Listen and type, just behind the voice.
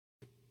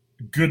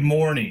Good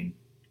morning,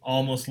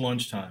 almost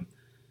lunchtime.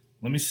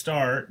 Let me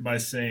start by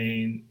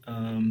saying I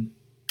don't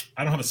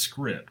have a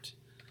script,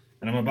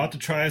 and I'm about to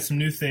try some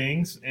new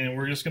things, and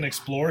we're just going to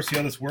explore, see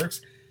how this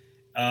works.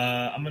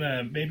 I'm going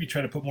to maybe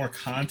try to put more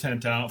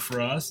content out for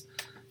us.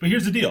 But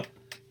here's the deal,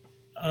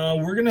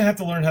 we're going to have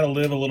to learn how to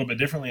live a little bit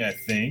differently, I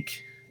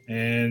think,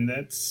 and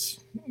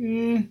that's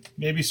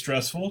maybe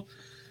stressful.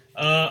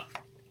 Uh,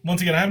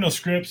 Once again, I have no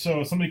script,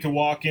 so somebody could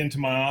walk into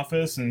my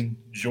office and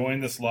join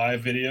this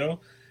live video.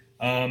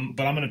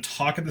 But I'm going to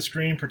talk at the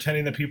screen,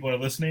 pretending that people are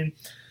listening.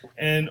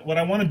 And what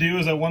I want to do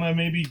is I want to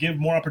maybe give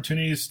more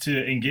opportunities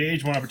to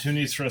engage, more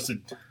opportunities for us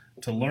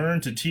to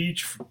learn, to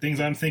teach things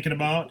I'm thinking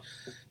about,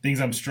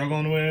 things I'm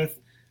struggling with,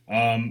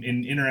 and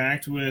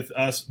interact with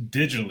us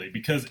digitally,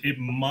 because it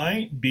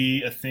might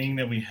be a thing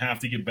that we have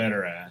to get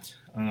better at.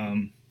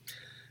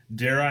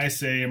 Dare I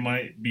say, it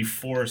might be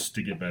forced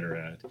to get better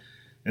at.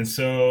 And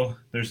so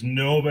there's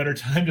no better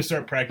time to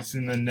start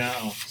practicing than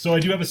now. So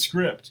I do have a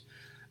script.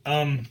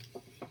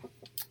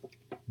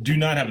 Do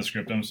not have a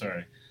script, I'm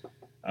sorry.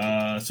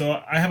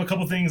 So I have a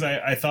couple things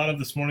I thought of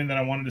this morning that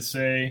I wanted to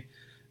say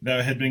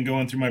that had been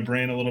going through my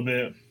brain a little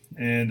bit.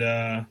 And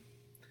I'm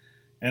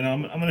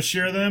going to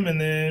share them,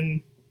 and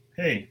then,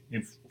 hey,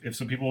 if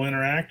some people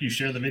interact, you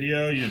share the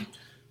video,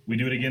 we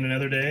do it again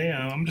another day.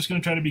 I'm just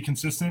going to try to be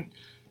consistent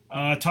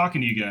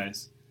talking to you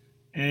guys.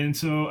 And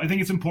so I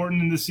think it's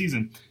important in this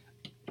season.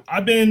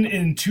 I've been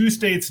in two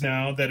states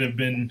now that have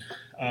been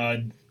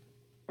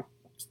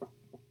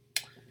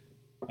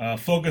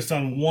focused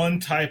on one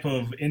type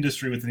of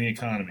industry within the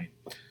economy.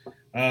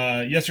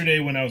 Yesterday,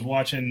 when I was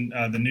watching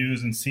the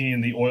news and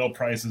seeing the oil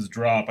prices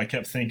drop, I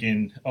kept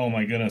thinking, oh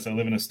my goodness, I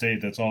live in a state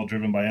that's all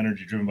driven by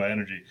energy.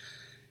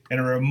 And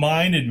it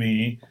reminded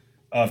me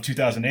of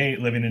 2008,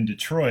 living in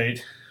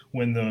Detroit,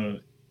 when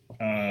the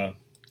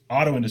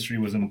auto industry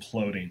was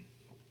imploding.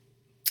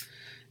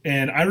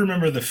 And I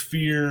remember the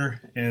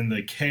fear and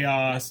the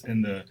chaos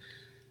and the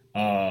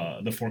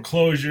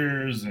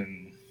foreclosures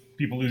and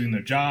people losing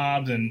their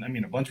jobs. And I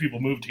mean, a bunch of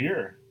people moved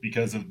here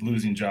because of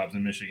losing jobs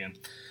in Michigan.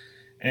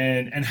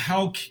 And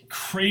how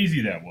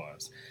crazy that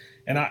was.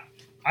 And I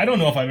don't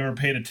know if I've ever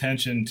paid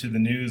attention to the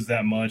news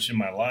that much in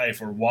my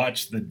life or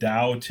watched the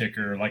Dow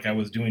ticker like I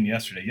was doing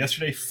yesterday.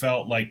 Yesterday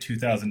felt like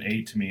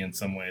 2008 to me in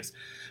some ways,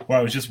 where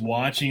I was just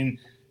watching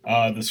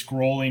the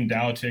scrolling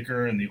Dow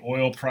ticker and the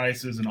oil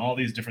prices and all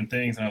these different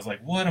things. And I was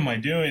like, what am I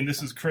doing?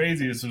 This is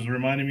crazy. This is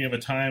reminding me of a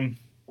time,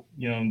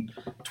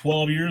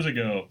 12 years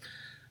ago.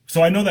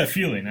 So I know that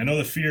feeling. I know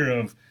the fear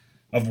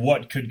of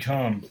what could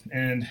come.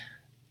 And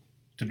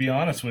to be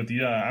honest with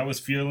you, I was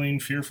feeling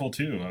fearful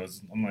too.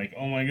 I'm like,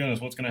 oh my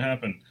goodness, what's going to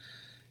happen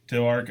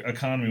to our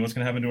economy? What's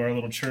going to happen to our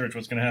little church?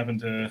 What's going to happen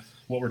to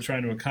what we're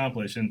trying to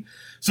accomplish? And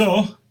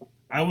so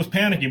I was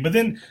panicking. But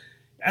then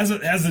as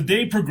the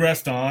day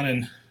progressed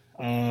on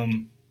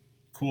and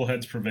cool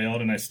heads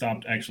prevailed and I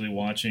stopped actually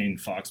watching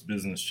Fox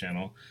Business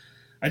Channel,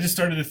 I just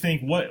started to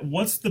think,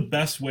 what's the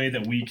best way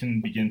that we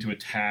can begin to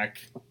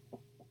attack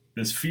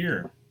this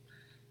fear?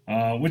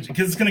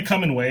 Because it's going to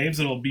come in waves.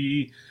 It'll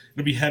be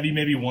heavy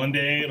maybe one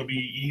day. It'll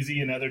be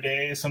easy another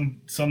day.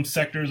 Some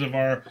sectors of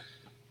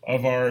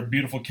our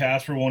beautiful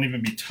Casper won't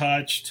even be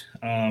touched.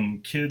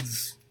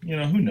 Kids,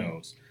 who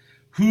knows?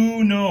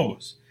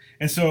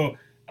 And so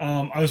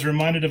I was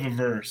reminded of a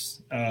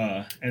verse,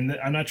 and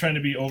I'm not trying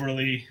to be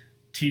overly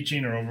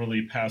teaching or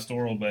overly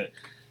pastoral, but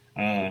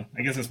I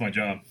guess that's my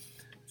job.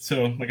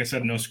 So, like I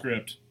said, no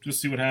script. Just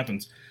see what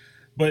happens.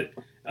 But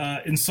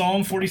in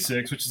Psalm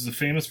 46, which is a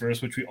famous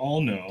verse, which we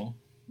all know,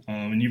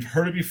 and you've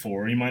heard it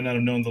before, you might not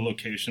have known the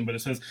location, but it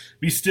says,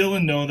 "Be still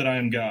and know that I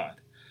am God.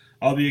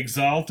 I'll be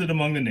exalted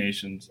among the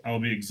nations. I will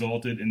be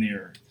exalted in the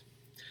earth."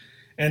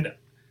 And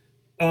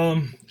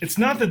it's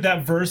not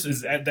that verse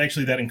is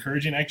actually that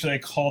encouraging. Actually, I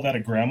call that a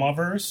grandma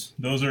verse.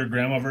 Those are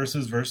grandma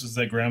verses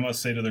that grandmas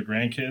say to their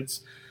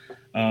grandkids.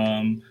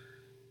 I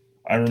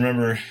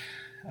remember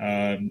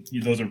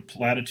those are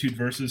platitude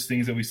verses,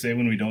 things that we say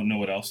when we don't know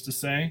what else to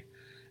say.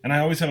 And I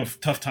always have a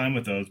tough time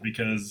with those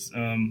because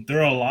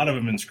there are a lot of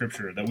them in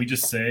Scripture that we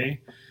just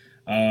say.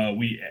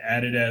 We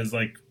add it as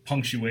like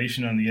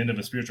punctuation on the end of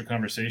a spiritual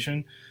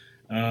conversation.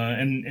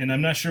 And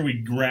I'm not sure we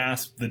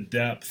grasp the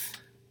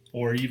depth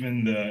or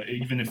even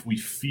if we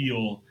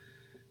feel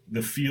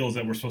the feels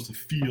that we're supposed to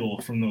feel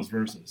from those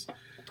verses.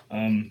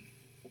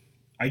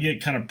 I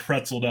get kind of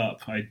pretzeled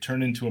up. I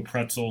turn into a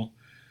pretzel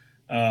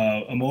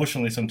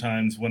emotionally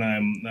sometimes when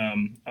I'm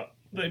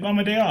on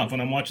my day off when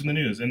I'm watching the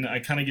news, and I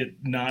kind of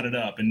get knotted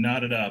up, and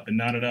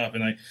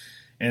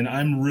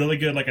I'm really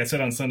good, like I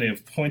said on Sunday,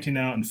 of pointing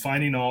out and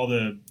finding all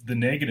the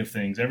negative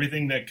things,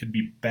 everything that could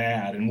be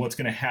bad, and what's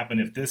going to happen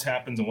if this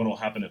happens, and what will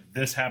happen if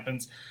this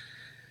happens,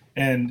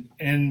 and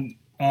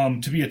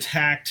to be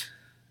attacked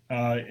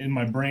in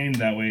my brain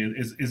that way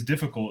is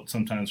difficult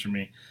sometimes for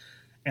me.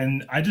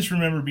 And I just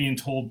remember being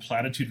told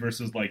platitude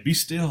verses like, "Be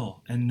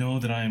still and know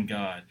that I am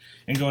God,"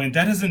 and going,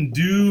 that doesn't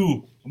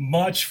do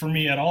much for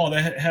me at all.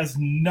 That has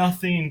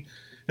nothing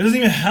It doesn't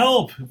even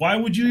help. Why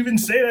would you even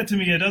say that to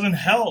me? It doesn't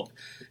help.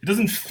 It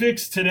doesn't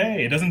fix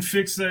today. It doesn't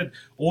fix that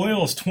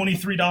oil is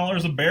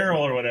 $23 a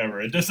barrel or whatever.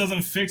 It just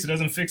doesn't fix. It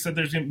doesn't fix that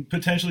there's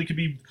potentially could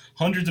be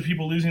hundreds of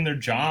people losing their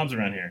jobs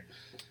around here.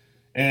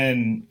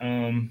 And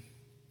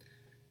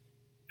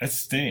that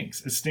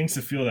stinks. It stinks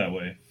to feel that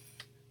way.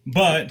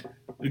 But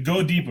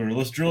go deeper.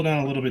 Let's drill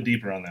down a little bit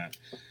deeper on that.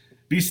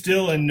 Be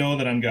still and know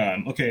that I'm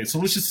God. Okay, so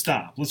let's just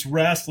stop. Let's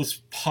rest.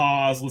 Let's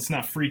pause. Let's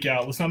not freak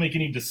out. Let's not make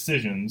any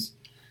decisions.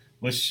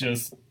 Let's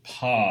just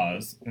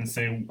pause and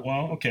say,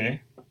 well,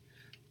 okay,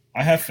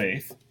 I have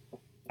faith.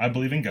 I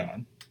believe in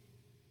God.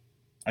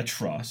 I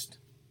trust.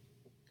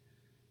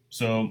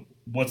 So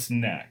what's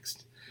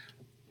next?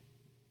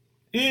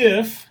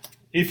 If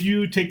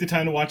you take the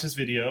time to watch this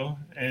video,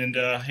 and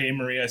hey,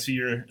 Marie, I see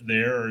you're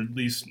there, or at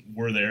least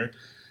we're there,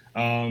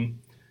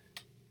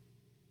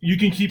 you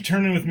can keep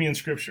turning with me in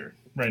Scripture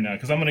right now,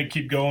 because I'm going to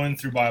keep going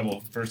through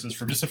Bible verses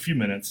for just a few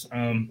minutes.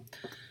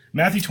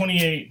 Matthew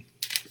 28,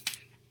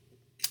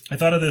 I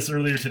thought of this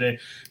earlier today.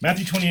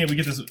 Matthew 28, we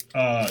get this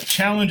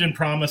challenge and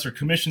promise, or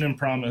commission and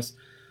promise.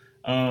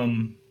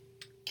 And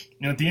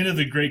at the end of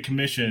the Great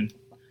Commission,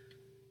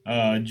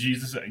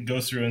 Jesus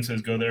goes through and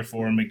says, "Go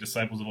therefore and make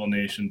disciples of all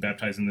nations,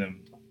 baptizing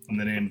them in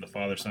the name of the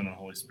Father, Son, and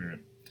Holy Spirit,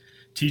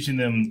 teaching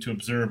them to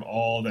observe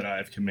all that I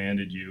have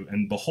commanded you.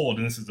 And behold,"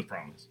 and this is the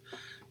promise,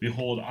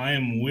 "behold, I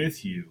am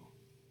with you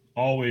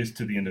always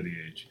to the end of the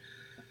age.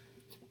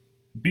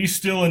 Be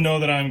still and know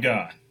that I am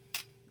God.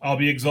 I'll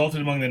be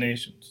exalted among the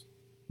nations.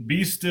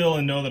 Be still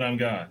and know that I'm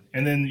God."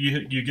 And then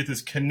you get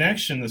this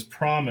connection, this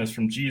promise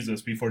from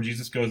Jesus before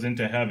Jesus goes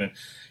into heaven.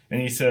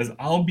 And he says,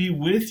 "I'll be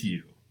with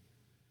you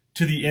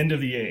to the end of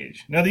the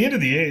age." Now, the end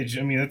of the age,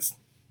 I mean,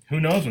 who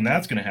knows when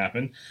that's going to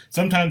happen.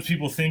 Sometimes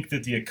people think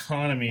that the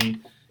economy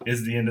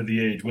is the end of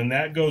the age. When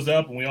that goes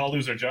up and we all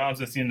lose our jobs,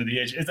 that's the end of the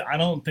age. I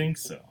don't think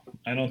so.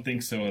 I don't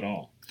think so at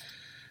all.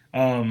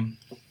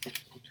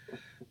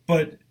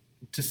 But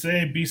to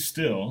say be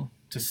still,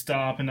 to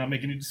stop and not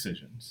make any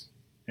decisions,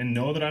 and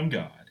know that I'm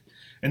God,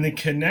 and then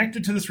connect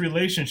it to this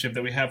relationship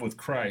that we have with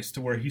Christ,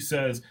 to where he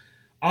says,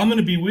 "I'm going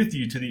to be with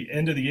you to the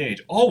end of the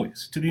age,"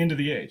 always to the end of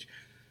the age.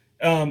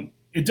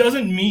 It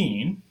doesn't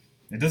mean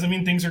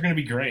things are going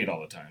to be great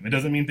all the time. It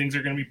doesn't mean things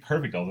are going to be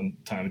perfect all the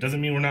time. It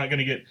doesn't mean we're not going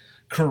to get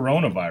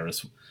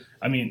coronavirus.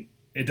 I mean,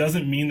 it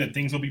doesn't mean that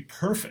things will be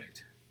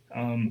perfect.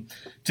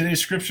 Today's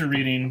scripture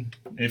reading,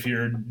 if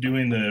you're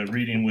doing the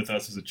reading with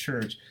us as a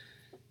church,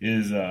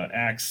 is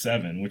Acts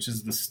 7, which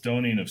is the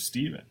stoning of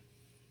Stephen.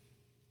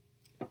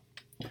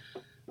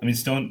 I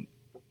mean,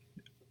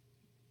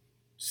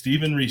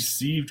 Stephen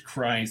received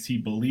Christ. He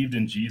believed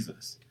in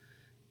Jesus.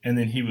 And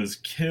then he was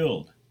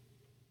killed,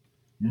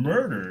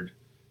 murdered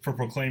for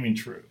proclaiming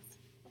truth.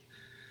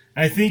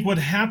 And I think what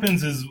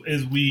happens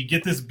is we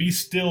get this "be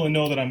still and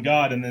know that I'm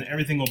God," and then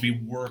everything will be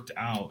worked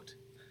out.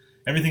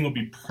 Everything will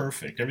be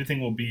perfect. Everything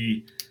will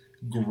be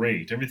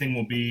great. Everything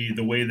will be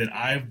the way that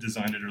I've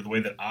designed it, or the way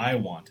that I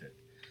want it.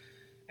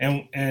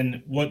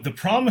 And what the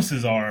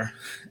promises are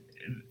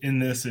in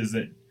this is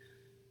that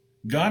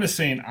God is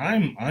saying,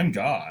 I'm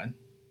God,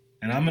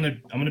 and I'm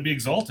gonna be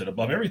exalted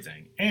above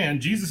everything. And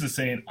Jesus is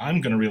saying,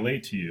 I'm gonna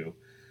relate to you,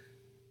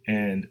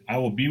 and I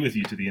will be with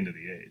you to the end of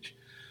the age.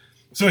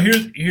 So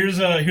here's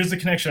the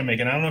connection I'm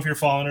making. I don't know if you're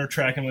following or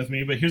tracking with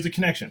me, but here's the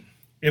connection.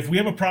 If we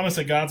have a promise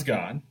that God's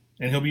God,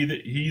 and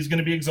he's going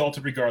to be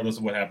exalted regardless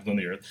of what happens on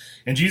the earth,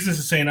 and Jesus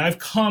is saying, I've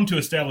come to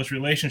establish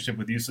relationship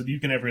with you so that you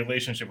can have a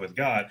relationship with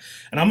God,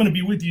 and I'm going to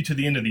be with you to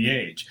the end of the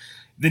age,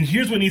 then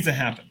here's what needs to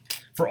happen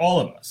for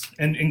all of us,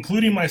 and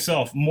including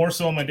myself, more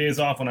so on my days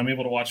off when I'm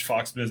able to watch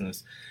Fox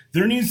Business.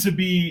 There needs to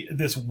be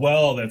this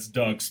well that's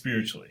dug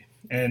spiritually.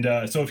 And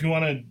so if you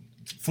want to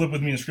flip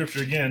with me in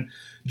Scripture again,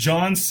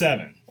 John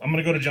 7. I'm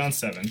going to go to John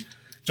 7.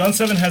 John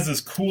 7 has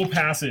this cool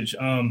passage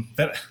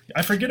that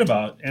I forget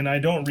about, and I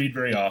don't read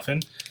very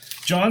often.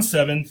 John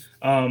 7,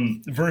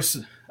 verse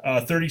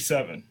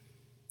 37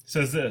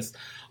 says this: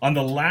 "On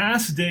the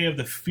last day of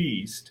the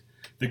feast,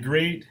 the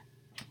great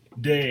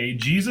day,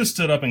 Jesus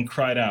stood up and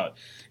cried out,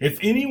 'If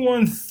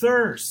anyone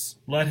thirsts,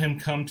 let him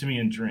come to me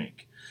and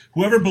drink.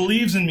 Whoever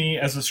believes in me,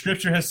 as the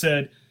scripture has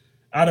said,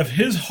 out of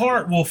his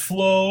heart will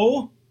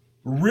flow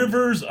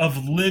rivers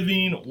of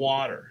living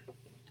water.'"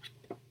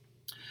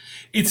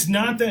 It's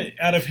not that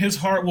out of his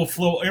heart will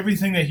flow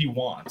everything that he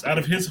wants. Out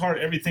of his heart,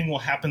 everything will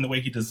happen the way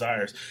he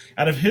desires.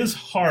 Out of his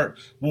heart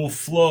will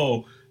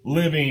flow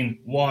living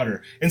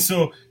water. And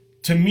so,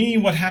 to me,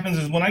 what happens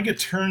is when I get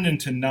turned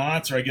into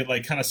knots, or I get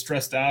like kind of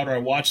stressed out, or I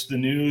watch the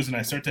news and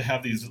I start to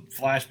have these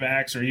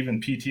flashbacks or even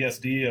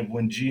PTSD of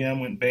when GM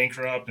went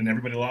bankrupt and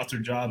everybody lost their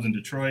jobs in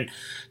Detroit,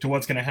 to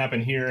what's going to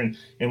happen here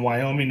in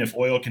Wyoming if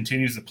oil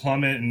continues to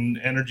plummet and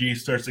energy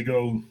starts to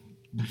go...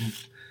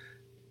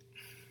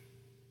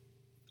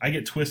 I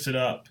get twisted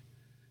up,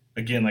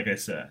 again, like I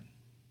said.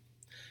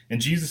 And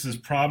Jesus is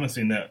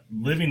promising that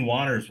living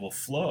waters will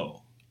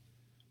flow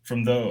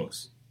from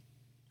those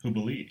who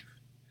believe.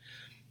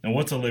 Now,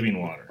 what's a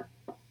living water?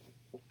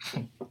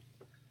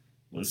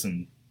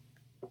 Listen,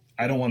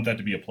 I don't want that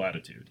to be a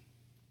platitude.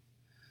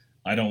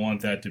 I don't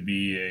want that to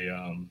be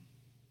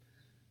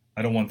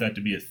I don't want that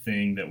to be a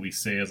thing that we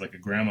say as like a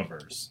grandma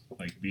verse,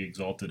 like be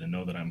exalted and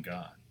know that I'm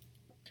God.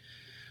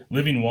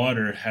 Living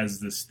water has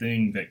this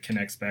thing that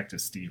connects back to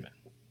Stephen.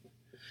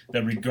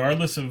 That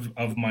regardless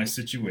of my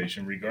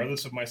situation,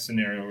 regardless of my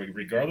scenario,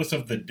 regardless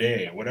of the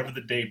day, whatever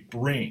the day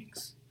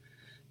brings,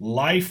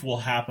 life will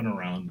happen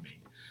around me.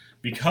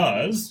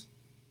 Because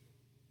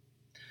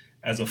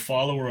as a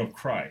follower of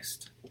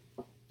Christ,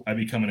 I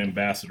become an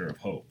ambassador of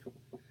hope.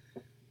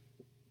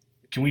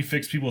 Can we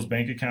fix people's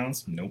bank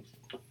accounts? Nope.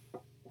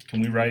 Can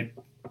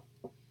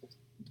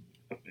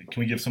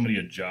we give somebody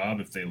a job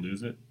if they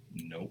lose it?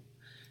 Nope.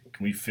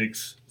 Can we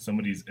fix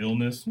somebody's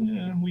illness?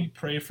 Yeah, we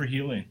pray for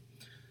healing.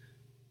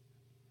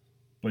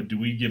 But do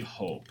we give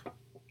hope?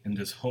 And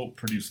does hope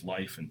produce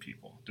life in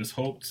people? Does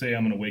hope say,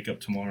 I'm going to wake up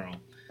tomorrow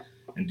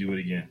and do it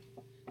again?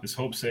 Does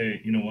hope say,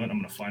 you know what, I'm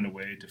going to find a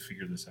way to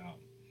figure this out?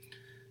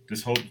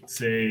 Does hope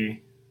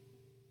say,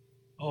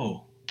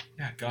 oh,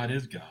 yeah, God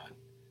is God,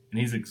 and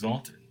he's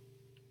exalted,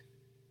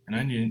 and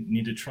I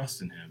need to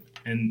trust in him?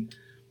 And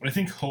what I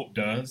think hope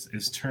does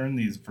is turn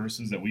these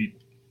verses that we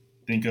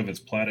think of as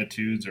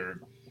platitudes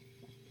or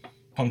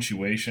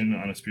punctuation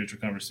on a spiritual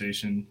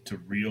conversation to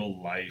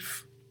real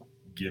life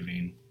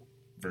giving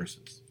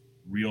verses,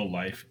 real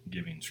life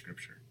giving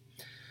scripture.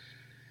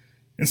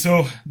 And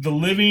so the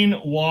living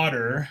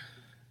water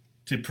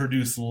to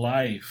produce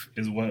life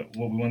is what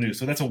we want to do.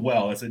 So that's a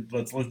well.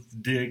 Let's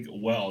dig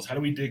wells. How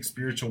do we dig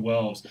spiritual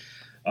wells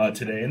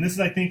today? And this is,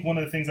 I think, one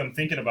of the things I'm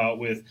thinking about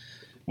with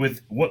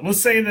what.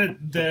 Let's say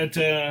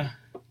that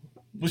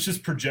let's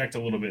just project a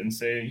little bit and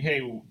say,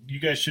 hey, you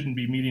guys shouldn't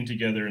be meeting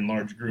together in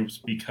large groups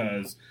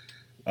because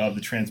of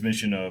the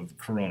transmission of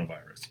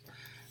coronavirus.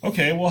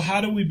 Okay, well,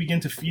 how do we begin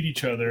to feed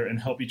each other and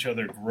help each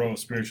other grow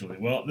spiritually?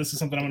 Well, this is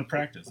something I'm going to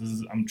practice.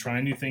 I'm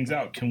trying new things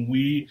out. Can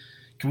we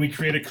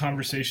create a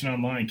conversation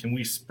online? Can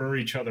we spur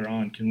each other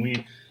on? Can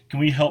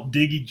we help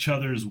dig each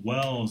other's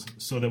wells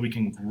so that we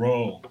can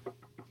grow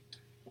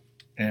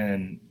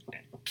and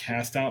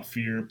cast out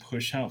fear,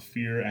 push out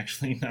fear,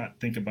 actually not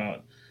think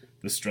about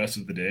the stress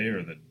of the day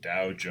or the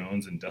Dow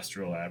Jones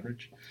Industrial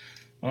Average?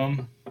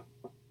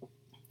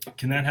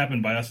 Can that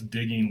happen by us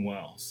digging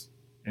wells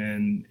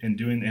and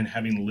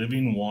having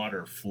living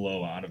water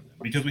flow out of them?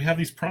 Because we have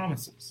these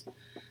promises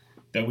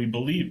that we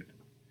believe in.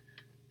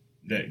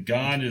 That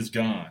God is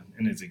God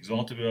and is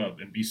exalted above,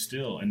 and be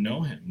still and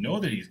know him. Know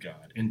that he's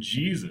God. And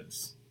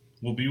Jesus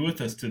will be with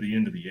us to the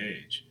end of the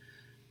age.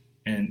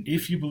 And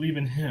if you believe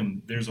in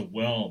him, there's a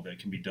well that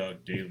can be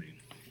dug daily.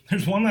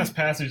 There's one last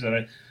passage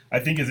that I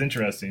think is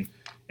interesting,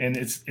 and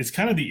it's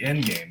kind of the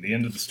end game, the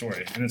end of the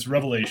story. And it's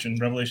Revelation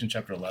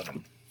chapter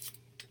 11.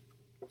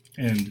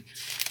 And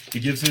it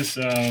gives this,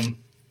 it's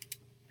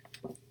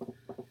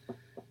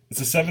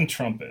the seventh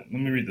trumpet.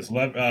 Let me read this.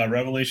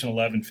 Revelation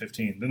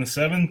 11:15. Then the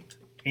seventh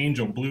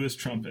angel blew his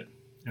trumpet,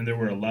 and there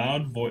were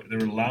loud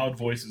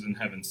voices in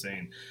heaven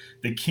saying,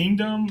 "The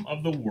kingdom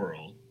of the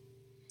world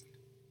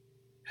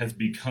has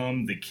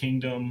become the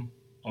kingdom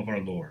of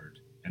our Lord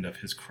and of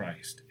his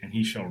Christ, and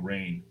he shall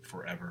reign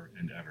forever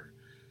and ever."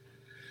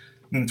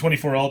 Then the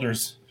 24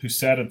 elders who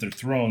sat at their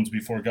thrones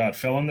before God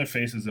fell on their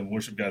faces and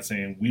worshiped God,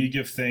 saying, "We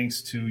give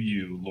thanks to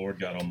you, Lord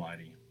God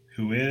Almighty,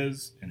 who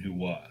is and who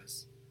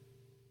was.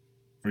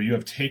 For you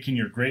have taken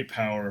your great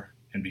power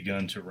and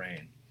begun to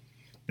reign.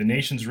 The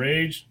nations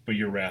raged, but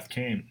your wrath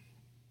came,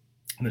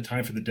 and the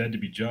time for the dead to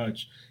be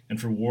judged,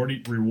 and for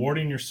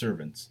rewarding your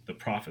servants, the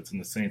prophets and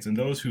the saints, and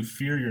those who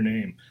fear your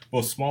name,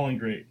 both small and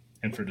great,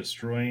 and for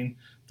destroying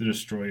the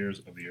destroyers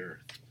of the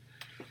earth."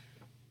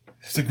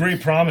 It's a great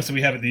promise that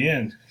we have at the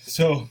end.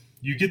 So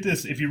you get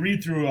this, if you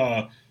read through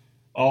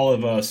all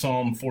of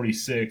Psalm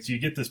 46, you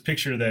get this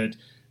picture that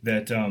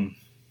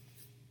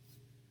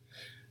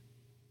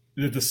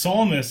the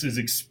psalmist is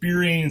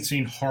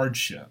experiencing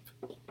hardship.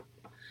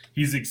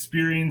 He's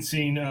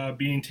experiencing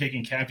being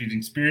taken captive. He's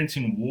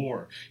experiencing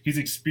war. He's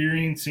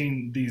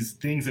experiencing these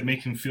things that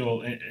make him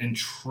feel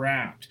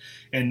entrapped.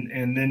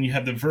 And then you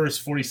have the verse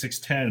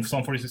 46:10,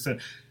 Psalm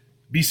 46:10,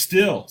 "Be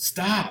still,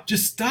 stop,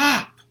 just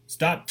stop.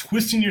 Stop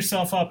twisting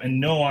yourself up and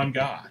know I'm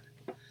God."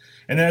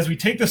 And then as we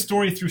take the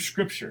story through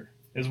Scripture,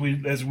 as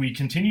we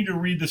continue to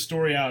read the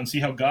story out and see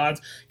how God's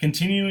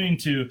continuing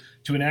to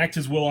enact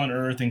his will on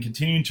earth and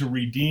continuing to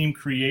redeem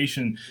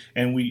creation,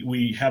 and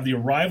we have the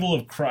arrival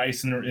of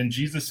Christ, and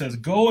Jesus says,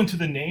 "Go into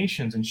the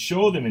nations and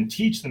show them and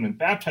teach them and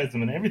baptize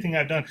them in everything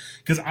I've done,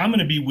 because I'm going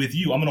to be with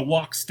you. I'm going to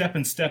walk step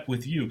in step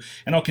with you.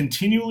 And I'll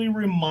continually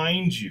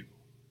remind you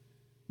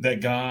that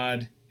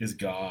God is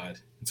God.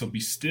 And so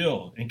be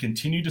still and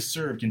continue to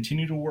serve,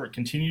 continue to work,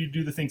 continue to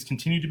do the things,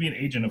 continue to be an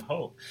agent of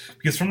hope.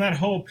 Because from that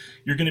hope,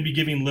 you're going to be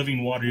giving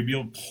living water. You'll be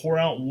able to pour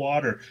out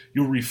water.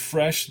 You'll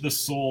refresh the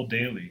soul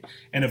daily.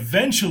 And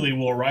eventually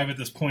we'll arrive at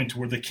this point to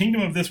where the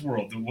kingdom of this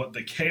world,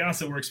 the chaos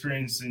that we're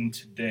experiencing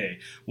today,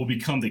 will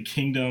become the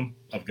kingdom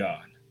of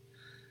God.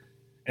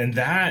 And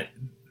that,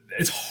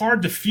 it's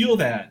hard to feel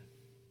that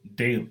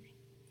daily.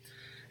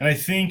 And I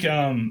think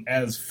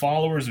as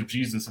followers of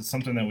Jesus, it's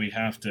something that we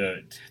have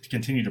to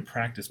continue to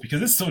practice,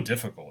 because it's so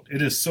difficult.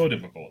 It is so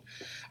difficult.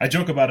 I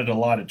joke about it a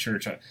lot at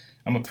church.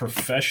 I'm a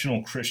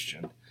professional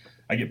Christian.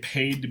 I get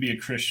paid to be a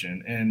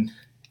Christian, and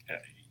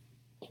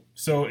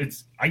so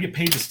I get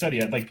paid to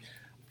study.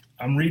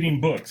 I'm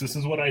reading books. This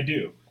is what I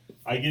do.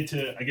 I get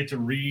to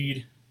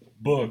read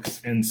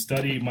books and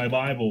study my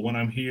Bible when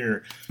I'm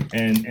here,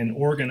 and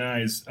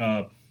organize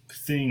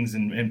things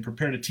and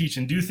prepare to teach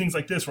and do things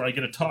like this where I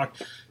get to talk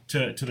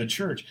to the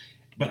church.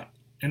 But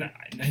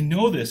I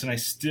know this, and I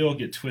still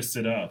get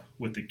twisted up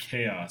with the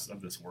chaos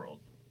of this world.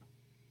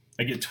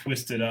 I get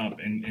twisted up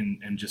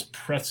and just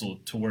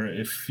pretzeled to where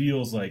it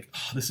feels like,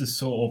 oh, this is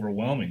so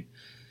overwhelming.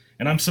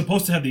 And I'm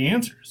supposed to have the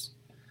answers.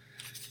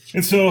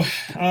 And so,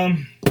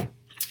 I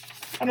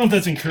don't know if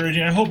that's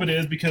encouraging. I hope it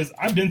is, because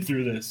I've been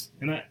through this,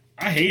 and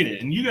I hate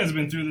it. And you guys have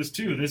been through this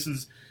too. This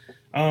is,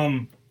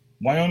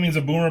 Wyoming's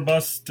a boomer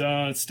bust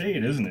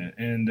state, isn't it?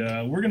 And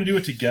we're going to do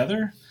it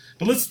together.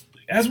 But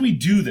as we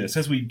do this,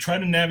 as we try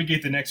to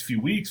navigate the next few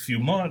weeks, few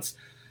months,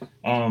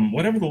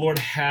 whatever the Lord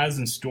has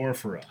in store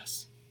for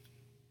us,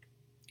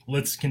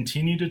 let's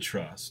continue to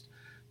trust,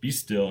 be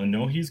still, and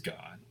know He's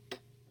God.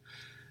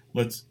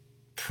 Let's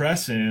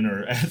press in,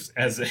 or as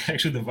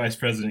actually the vice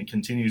president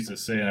continues to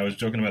say, and I was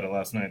joking about it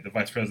last night, the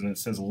vice president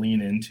says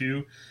lean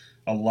into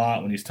a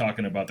lot when he's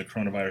talking about the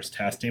coronavirus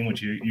testing,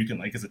 which you can,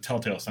 like, is a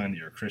telltale sign that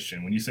you're a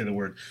Christian. When you say the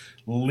word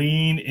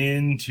lean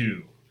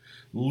into,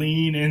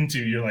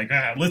 you're like,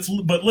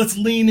 let's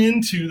lean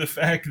into the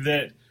fact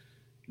that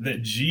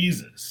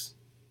Jesus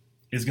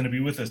is going to be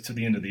with us to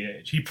the end of the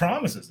age. He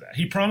promises that.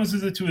 He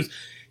promises it to his.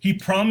 He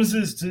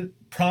promises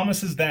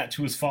that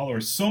to his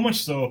followers, so much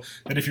so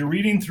that if you're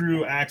reading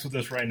through Acts with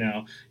us right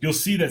now, you'll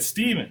see that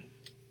Stephen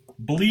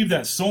believed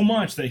that so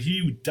much that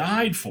he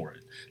died for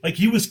it. Like,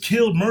 he was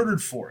killed,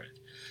 murdered for it.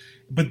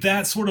 But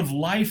that sort of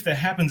life that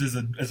happens is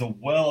a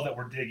well that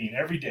we're digging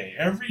every day.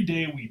 Every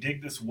day we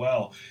dig this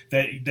well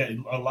that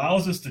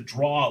allows us to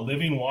draw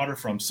living water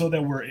from, so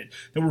that we're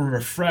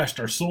refreshed,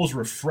 our souls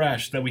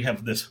refreshed, that we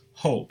have this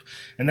hope.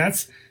 And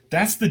that's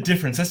the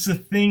difference. That's the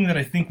thing that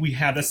I think we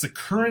have. That's the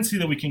currency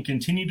that we can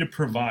continue to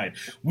provide.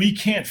 We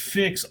can't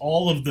fix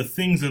all of the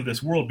things of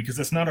this world, because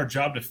that's not our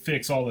job to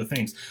fix all the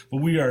things.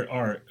 But we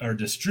are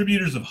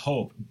distributors of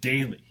hope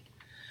daily.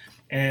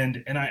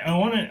 And I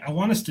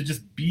want us to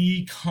just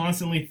be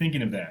constantly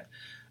thinking of that.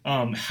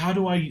 How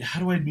do I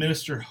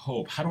administer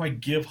hope? How do I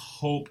give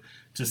hope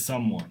to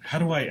someone? How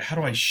do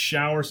I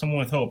shower someone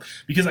with hope?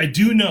 Because I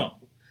do know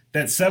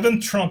that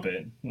seventh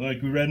trumpet,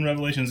 like we read in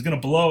Revelation, is going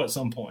to blow at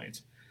some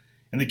point.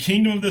 And the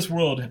kingdom of this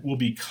world will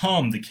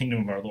become the kingdom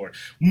of our Lord.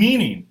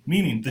 Meaning,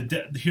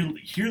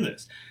 hear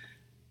this.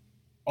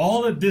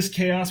 All of this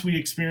chaos we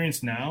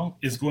experience now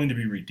is going to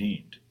be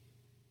redeemed.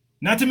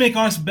 Not to make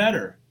us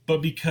better,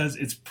 but because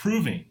it's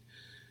proving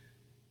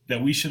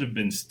that we should have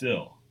been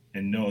still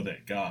and know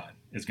that God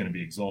is going to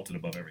be exalted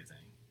above everything.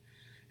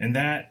 And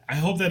that, I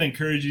hope that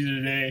encourages you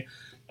today.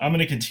 I'm going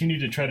to continue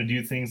to try to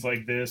do things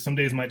like this. Some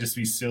days might just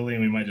be silly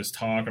and we might just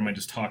talk, or might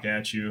just talk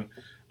at you.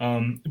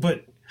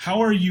 But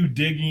how are you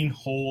digging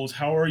holes?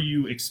 How are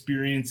you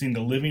experiencing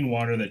the living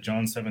water that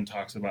John 7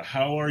 talks about?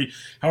 How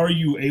are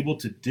you able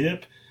to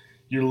dip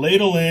your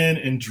ladle in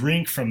and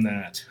drink from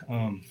that?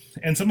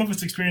 And some of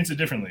us experience it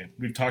differently.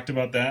 We've talked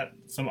about that.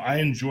 I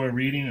enjoy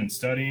reading and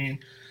studying.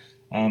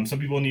 Some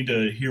people need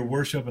to hear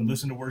worship and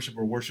listen to worship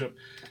or worship.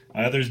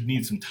 Others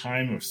need some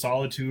time of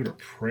solitude or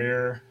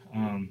prayer.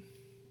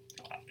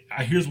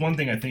 Here's one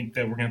thing I think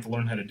that we're going to have to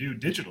learn how to do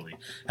digitally.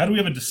 How do we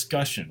have a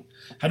discussion?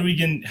 How do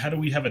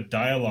we have a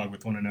dialogue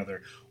with one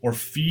another, or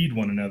feed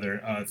one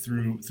another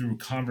through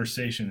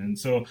conversation? And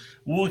so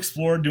we'll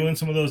explore doing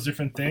some of those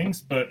different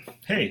things. But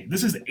hey,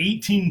 this is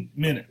 18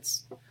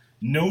 minutes,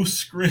 no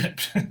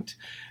script.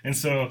 And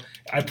so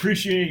I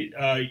appreciate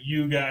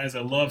you guys. I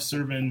love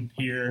serving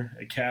here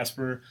at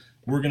Casper.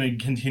 We're going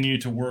to continue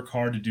to work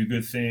hard to do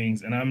good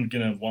things, and I'm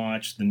going to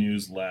watch the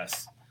news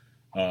less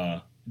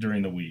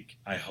during the week,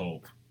 I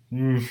hope.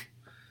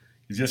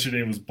 Because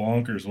yesterday was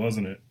bonkers,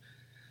 wasn't it?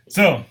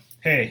 So,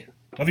 hey,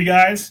 love you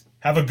guys.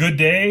 Have a good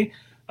day.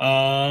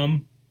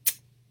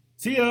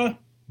 See ya.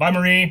 Bye,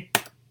 Marie.